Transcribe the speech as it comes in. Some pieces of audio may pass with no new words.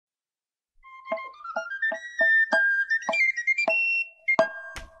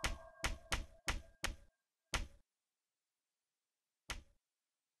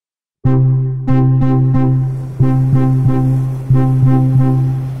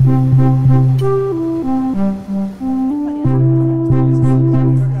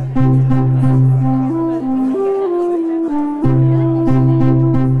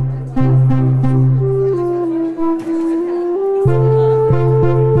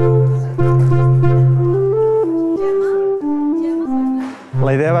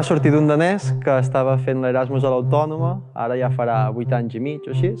La idea va sortir d'un danès que estava fent l'Erasmus a l'Autònoma, ara ja farà 8 anys i mig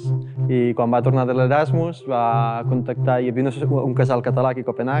o així, i quan va tornar de l'Erasmus va contactar, hi havia un casal català aquí a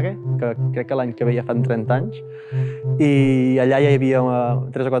Copenhague, que crec que l'any que ve ja fan 30 anys, i allà ja hi havia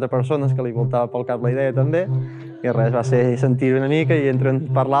 3 o 4 persones que li voltava pel cap la idea també, i res, va ser sentir una mica i entre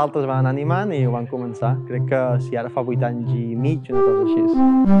un per l'altre es van anar animant i ho van començar. Crec que si ara fa 8 anys i mig, una cosa així.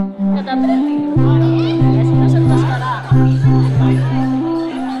 Que t'apreti, si no se't tascarà.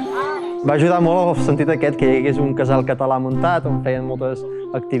 Va ajudar molt el sentit aquest que hi hagués un casal català muntat on feien moltes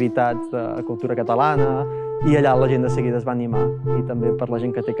activitats de cultura catalana i allà la gent de seguida es va animar. I també per la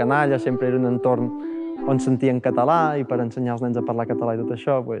gent que té canalla, sempre era un entorn on sentien català i per ensenyar als nens a parlar català i tot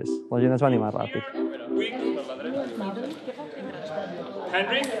això, la gent es va animar ràpid.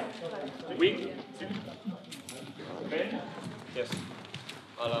 Henry? Weak? Ben? Yes.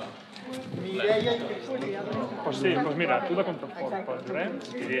 Hola. Pues sí, pues mira, tu de contrafort pel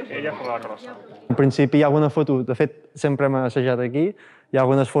Llorenç i ella fa la grossa. En principi hi ha alguna foto, de fet sempre hem assajat aquí, hi ha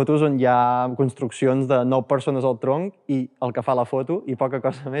algunes fotos on hi ha construccions de 9 persones al tronc i el que fa la foto i poca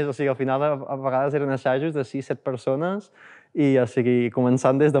cosa més, o sigui, al final a vegades eren assajos de 6-7 persones i o sigui,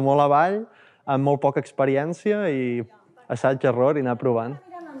 començant des de molt avall, amb molt poca experiència i assaig-error i anar provant.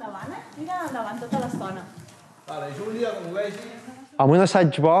 Mira endavant tota l'estona. Vale, Júlia, com ho vegi. Amb un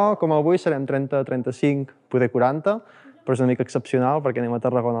assaig bo, com avui, serem 30-35, poder 40, però és una mica excepcional perquè anem a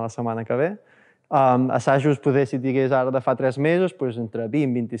Tarragona la setmana que ve. Assajos, poder, si digués ara de fa 3 mesos, entre 20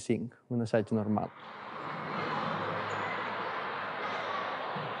 i 25, un assaig normal.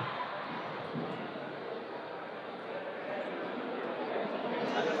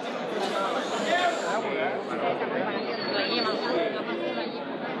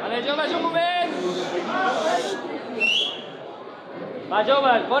 Vale, joves, un moment! Va,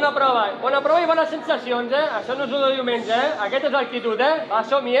 joves, bona prova i bones sensacions, eh? Això no és un de diumenge, eh? Aquesta és l'actitud, eh? Va,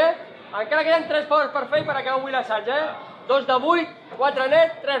 som-hi, eh? Encara queden 3 proves per fer i per acabar avui l'assaig, eh? 2 de 8, 4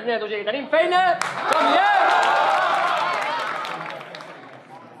 net, 3 net. O sigui, tenim feina, som-hi, eh?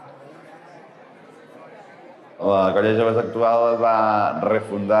 La colla joves actual es va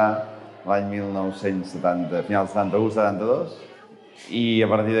refundar l'any 1970, final 71-72, i a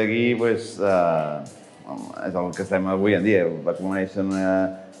partir d'aquí, doncs, és el que estem avui en dia. Va començar una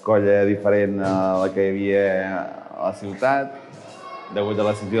colla diferent a la que hi havia a la ciutat, degut a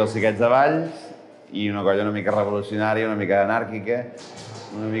l'extinció dels xiquets de Valls, i una colla una mica revolucionària, una mica anàrquica,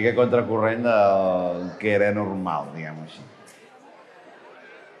 una mica contracorrent del que era normal, diguem-ho així.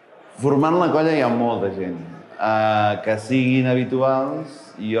 Formant la colla hi ha molta gent. Que siguin habituals,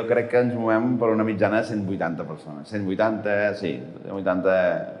 jo crec que ens movem per una mitjana de 180 persones. 180, sí, 180,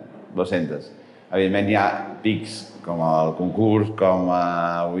 200. Evidentment hi ha pics, com el concurs, com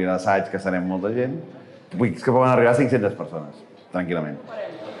avui l'assaig, que serem molta gent, pics que poden arribar a 500 persones, tranquil·lament.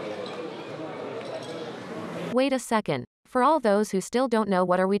 Wait a second. For all those who still don't know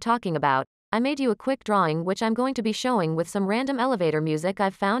what are we talking about, I made you a quick drawing which I'm going to be showing with some random elevator music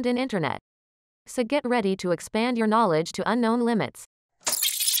I've found in internet. So get ready to expand your knowledge to unknown limits.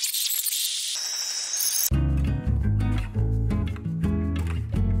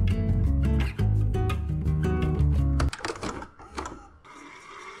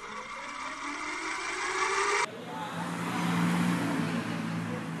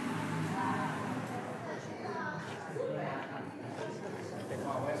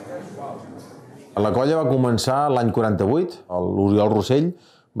 La colla va començar l'any 48, l'Oriol Rossell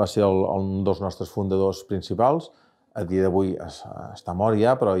va ser un dels nostres fundadors principals. A dia d'avui està mort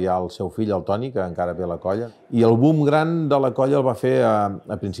ja, però hi ha el seu fill, el Toni, que encara ve a la colla. I el boom gran de la colla el va fer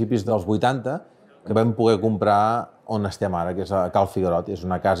a principis dels 80, que vam poder comprar on estem ara, que és a Cal Figuerot. És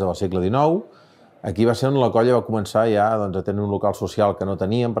una casa del segle XIX. Aquí va ser on la colla va començar ja a tenir un local social que no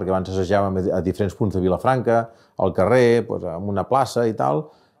teníem, perquè abans assajàvem a diferents punts de Vilafranca, al carrer, en una plaça i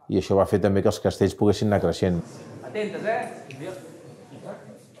tal, i això va fer també que els castells poguessin anar creixent. Atentes, eh?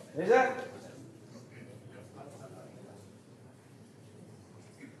 Vinga.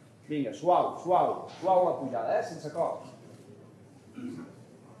 Vinga, suau la pujada, sense cops.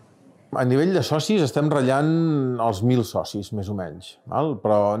 A nivell de socis estem ratllant els 1.000 socis, més o menys,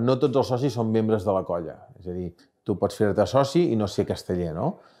 però no tots els socis són membres de la colla. És a dir, tu pots fer-te soci i no ser casteller,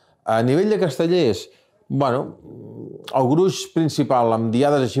 no? A nivell de castellers, el gruix principal amb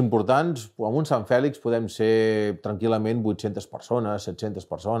diades així importants, amb un Sant Fèlix podem ser tranquil·lament 800 persones, 700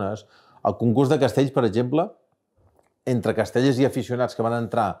 persones. El concurs de castells, per exemple, entre castellers i aficionats que van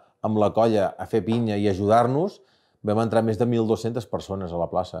entrar amb la colla a fer pinya i ajudar-nos, vam entrar més de 1.200 persones a la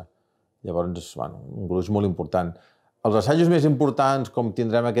plaça. Llavors, un gruix molt important. Els assajos més importants, com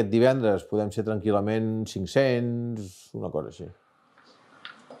tindrem aquest divendres, podem ser tranquil·lament 500, una cosa així.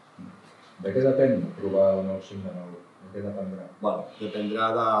 De què depèn provar el nou signe nou? De què dependrà? Bueno, dependrà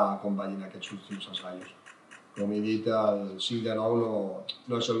de com vagin aquests últims assajos. Com he dit, el 5 de 9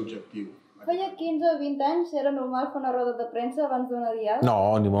 no és l'objectiu. Feia 15 o 20 anys era normal fer una roda de premsa abans d'una diada? No,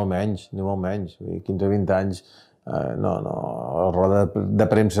 ni molt menys, ni molt menys. 15 o 20 anys, no, la roda de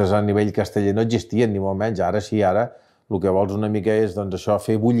premses a nivell casteller no existien, ni molt menys. Ara sí, ara el que vols una mica és doncs, això,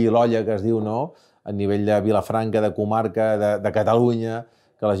 fer bullir l'olla, que es diu, no? A nivell de Vilafranca, de comarca, de Catalunya,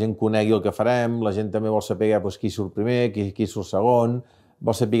 que la gent conegui el que farem, la gent també vol saber qui surt primer, qui surt segon,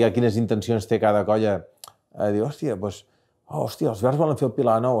 vol saber quines intencions té cada colla. Diu, hòstia, els Verds volen fer el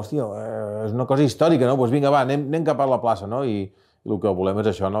Pilar Nou, hòstia, és una cosa històrica, no? Doncs vinga, va, anem cap a la plaça, no? I el que volem és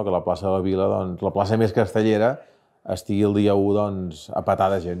això, no? Que la plaça de la Vila, doncs, la plaça més castellera, estigui el dia 1, doncs, a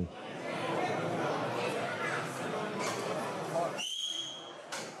petar de gent.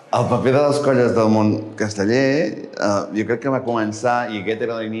 El paper de les colles del món casteller, jo crec que va començar, i aquest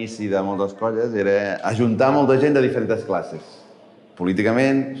era l'inici de moltes colles, era ajuntar molta gent de diferents classes.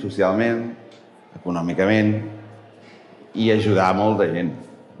 Políticament, socialment, econòmicament, i ajudar molta gent.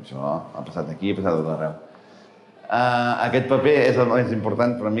 Això ha passat aquí, ha passat a tot arreu. Aquest paper és el més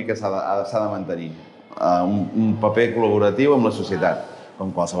important per a mi que s'ha de mantenir. Un paper col·laboratiu amb la societat,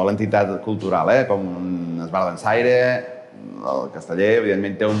 com qualsevol entitat cultural, com un esbar dansaire, el casteller,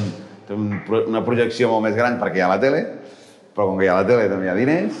 evidentment té una projecció molt més gran perquè hi ha la tele, però com que hi ha la tele també hi ha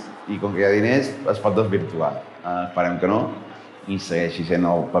diners, i com que hi ha diners es pot desvirtuar. Esperem que no, i segueixi sent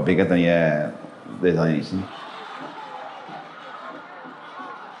el paper que tenia des de l'inici.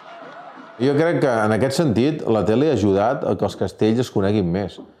 Jo crec que en aquest sentit la tele ha ajudat a que els castells es coneguin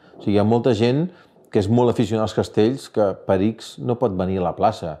més. O sigui, hi ha molta gent que és molt aficionada als castells que per X no pot venir a la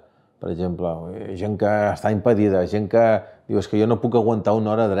plaça, per exemple. Gent que està impedida, gent que diu és que jo no puc aguantar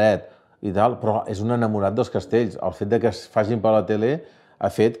una hora dret i tal, però és un enamorat dels castells. El fet que es facin per la tele ha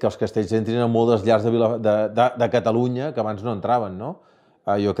fet que els castells entrin a moltes llars de Catalunya que abans no entraven, no?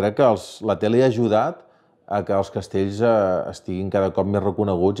 Jo crec que la tele ha ajudat a que els castells estiguin cada cop més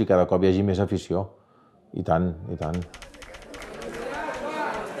reconeguts i cada cop hi hagi més afició. I tant, i tant.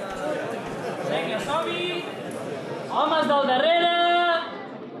 Vinga, som-hi! Homes del darrere,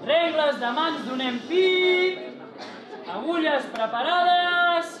 rengles de mans donem pit, agulles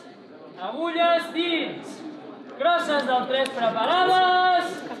preparades, agulles dins, crosses del 3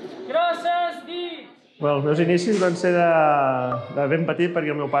 preparades, crosses dins. Els meus inicis van ser de ben petit, perquè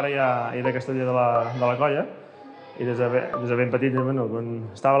el meu pare ja era casteller de la colla, i des de ben petit, quan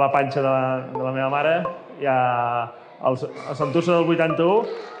estava a la panxa de la meva mare, ja el Santurce del 81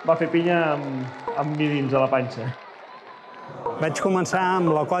 va fer pinya amb mi dins a la panxa. Vaig començar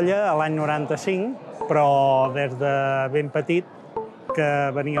amb la colla l'any 95, però des de ben petit que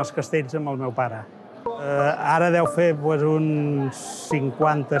venia als castells amb el meu pare. Ara deu fer uns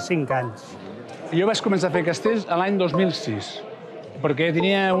 55 anys. Jo vaig començar a fer castells l'any 2006, perquè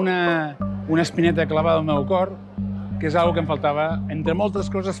tenia una espineta clavada al meu cor, que és una cosa que em faltava, entre moltes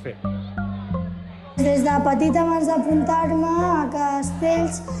coses, fer. Des de petit, abans d'apuntar-me a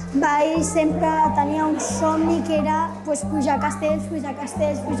castells, vaig sempre tenir un somni que era pujar castells, pujar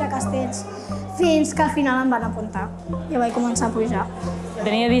castells, pujar castells, fins que al final em van apuntar i vaig començar a pujar.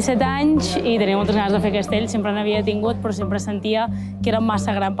 Tenia 17 anys i tenia moltes ganes de fer castells, sempre n'havia tingut, però sempre sentia que era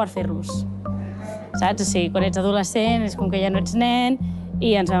massa gran per fer-los. Saps? O sigui, quan ets adolescent és com que ja no ets nen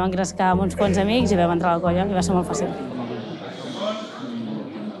i ens vam engrescar amb uns quants amics i vam entrar a la colla i va ser molt fàcil.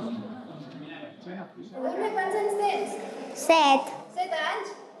 Quants anys tens? 7. 7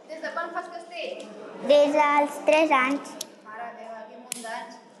 anys? Des de quan fas castell? Des dels 3 anys. Mare meva, quin munt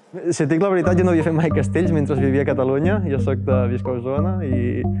d'anys. Si et dic la veritat, jo no havia fet mai castells mentre vivia a Catalunya. Jo soc de Visca Osona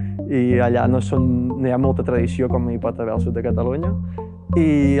i allà no hi ha molta tradició com hi pot haver al sud de Catalunya.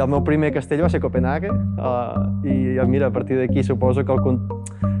 I el meu primer castell va ser a Copenhague i mira, a partir d'aquí suposo que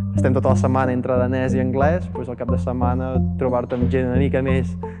estem tota la setmana entre danès i anglès, doncs al cap de setmana trobar-te amb gent una mica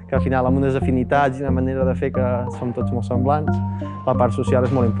més que al final amb unes afinitats i una manera de fer que som tots molt semblants, la part social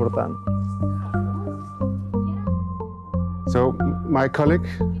és molt important. So my colleague,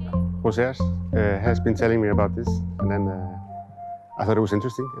 Jose, has been telling me about this, and then I thought it was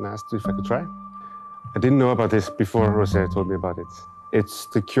interesting and I asked if I could try. I didn't know about this before Jose told me about it. It's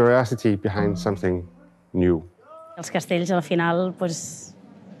the curiosity behind something new. Els castells, al final, és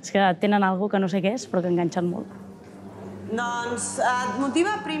que tenen alguna cosa que no sé què és, però que enganxen molt. Doncs et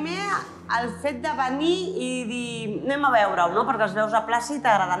motiva primer el fet de venir i dir anem a veure-ho, no? Perquè els veus a plaça i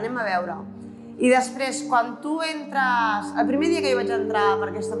t'agrada, anem a veure-ho. I després, quan tu entres... El primer dia que jo vaig entrar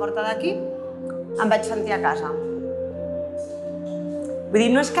per aquesta porta d'aquí, em vaig sentir a casa. Vull dir,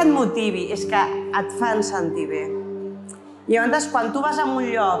 no és que et motivi, és que et fan sentir bé. I llavors, quan tu vas a un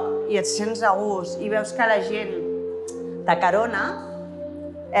lloc i et sents a gust i veus que la gent t'acarona,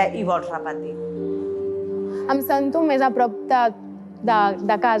 i vols repetir. Em sento més a prop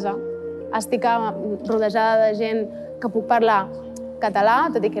de casa. Estic rodejada de gent que puc parlar català,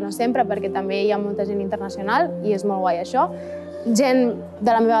 tot i que no sempre, perquè també hi ha molta gent internacional i és molt guai això. Gent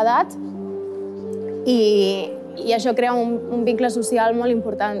de la meva edat i això crea un vincle social molt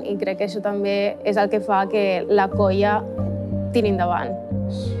important i crec que això també és el que fa que la colla tiri endavant.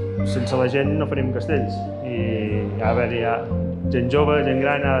 Sense la gent no faríem castells i ha d'haver-hi gent jove, gent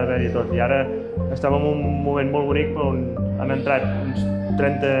gran, ha d'haver-hi tot. I ara estem en un moment molt bonic on han entrat uns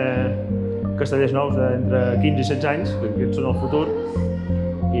 30 castellers nous d'entre 15 i 16 anys, que aquests són el futur,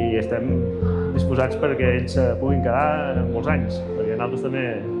 i estem disposats perquè ells puguin quedar molts anys, perquè nosaltres també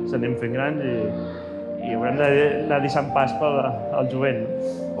s'anem fent grans i haurem d'anar deixant pas pel jovent.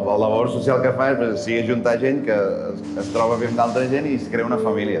 La labor social que fa és ajuntar gent que es troba bé amb d'altra gent i es crea una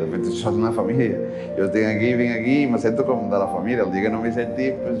família. De fet, això és una família. Jo estic aquí, vinc aquí i me sento com de la família. El dia que no m'hi senti,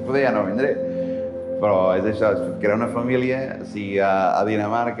 potser ja no vindré. Però és això, és crear una família, sigui a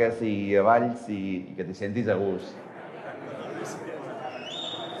Dinamarca, sigui a Valls, i que t'hi sentis a gust.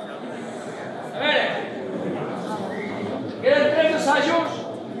 A veure, queden 3 assajos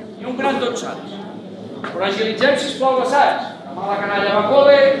i un gran tot sants. Però agilitzem, sisplau, l'assaig. Demà la canalla va a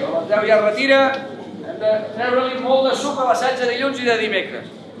col·le, a les 10 ja es retira, hem de treure-li molt de suc a l'assaig de dilluns i de dimecres.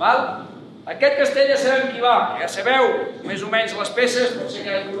 Aquest castell ja sabem qui va, ja sabeu més o menys les peces, pot ser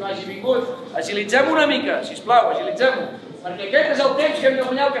que no hagi vingut. Agilitzem una mica, sisplau, agilitzem-ho, perquè aquest és el temps que hem de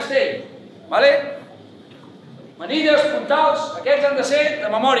guanyar el castell. Manilles, puntals, aquests han de ser de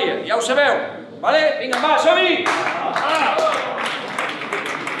memòria, ja ho sabeu. Vinga, va, som-hi!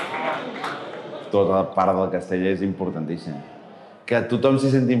 Tota la part del castell és importantíssima. Que tothom s'hi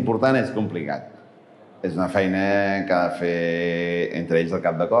senti important és complicat. És una feina que ha de fer entre ells el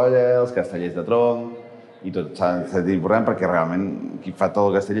cap de colla, els castellers de tronc, i tot s'ha de sentir important perquè realment qui fa tot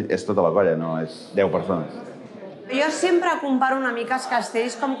el castell és tota la colla, no és 10 persones. Jo sempre comparo una mica els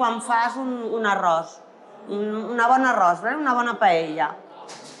castells com quan fas un arròs, una bona arròs, una bona paella.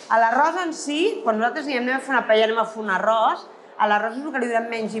 A l'arròs en si, quan nosaltres anem a fer una paella, anem a fer un arròs, a l'arròs és el que li donem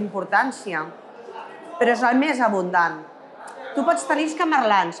menys importància, però és el més abundant. Tu pots tenir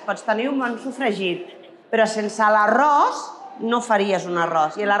escamarlans, pots tenir un bon sofregit, però sense l'arròs no faries un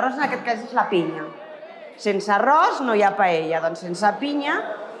arròs, i l'arròs en aquest cas és la pinya. Sense arròs no hi ha paella, doncs sense pinya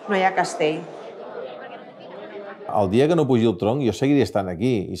no hi ha castell. El dia que no pugi el tronc jo seguiré estant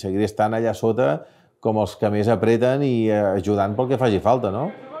aquí i seguiré estant allà sota com els que més apreten i ajudant pel que faci falta,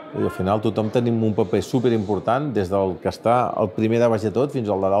 no? I al final tothom tenim un paper superimportant des del que està el primer de baix de tot fins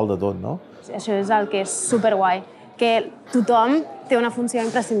al de dalt de tot, no? Això és el que és superguai, que tothom té una funció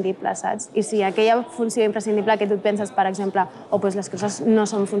imprescindible, saps? I si aquella funció imprescindible que tu et penses, per exemple, les coses no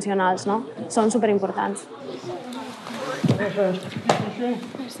són funcionals, no? Són superimportants.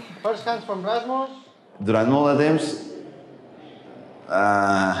 First hands from Rasmus. Durant molt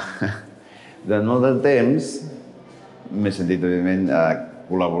de temps m'he sentit, evidentment,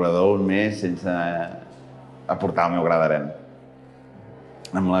 col·laborador un mes sense aportar el meu gra d'arena.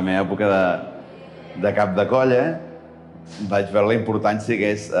 En la meva època de cap de colla vaig veure la importància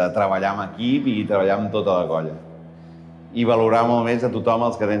que és treballar amb equip i treballar amb tota la colla. I valorar molt més a tothom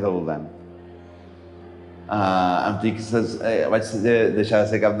els que tens al voltant. Vaig deixar de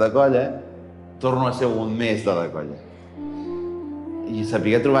ser cap de colla, torno a ser un més de la colla. I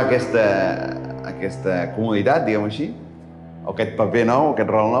saber trobar aquesta comoditat, diguem-ho així, o aquest paper nou,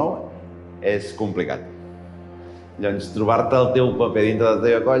 aquest rol nou, és complicat. Llavors, trobar-te el teu paper dintre de la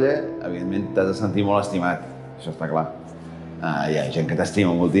teva colla, evidentment t'has de sentir molt estimat, això està clar. Hi ha gent que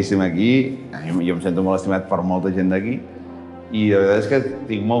t'estima moltíssim aquí, jo em sento molt estimat per molta gent d'aquí, i la veritat és que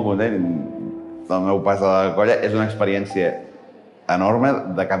estic molt content del meu pas a la colla. És una experiència enorme,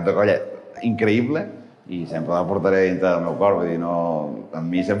 de cap de colla increïble, i sempre la portaré dintre del meu cor, vull dir, amb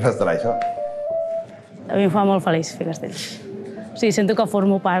mi sempre estarà això. A mi em fa molt feliç fer castells. O sigui, sento que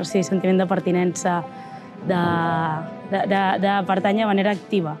formo part, sí, sentiment de pertinença, de pertànyer de manera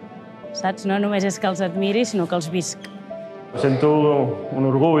activa, saps? No només és que els admiri, sinó que els visc. Sento un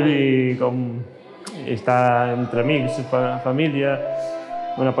orgull i com estar entre amics, família,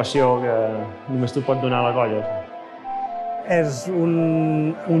 una passió que només tu pot donar a la colla. És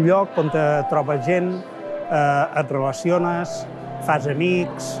un lloc on trobes gent, et relaciones, fas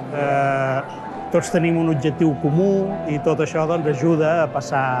amics, tots tenim un objectiu comú i tot això ajuda a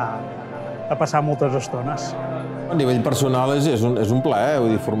passar moltes estones. A nivell personal és un plaer,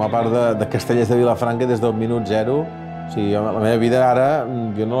 vull dir, formar part de Castellers de Vilafranca des del minut zero. O sigui, la meva vida ara,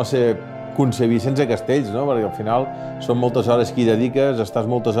 jo no la sé concebir sense castells, no? Perquè al final són moltes hores que hi dediques, estàs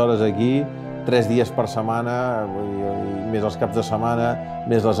moltes hores aquí, 3 dies per setmana, més els caps de setmana,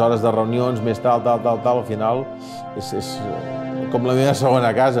 més les hores de reunions, més tal, al final és com la meva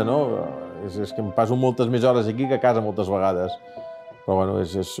segona casa, no? És que em passo moltes més hores aquí que a casa moltes vegades. Però bueno,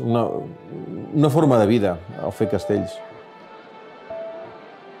 és una forma de vida, el fer castells.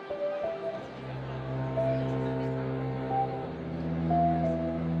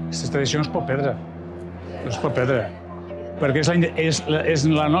 Aquesta tradició no es pot perdre. No es pot perdre. Perquè és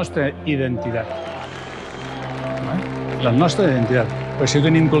la nostra identitat. La nostra identitat. Perquè si no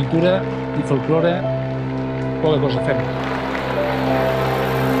tenim cultura i folklore, poca cosa fem.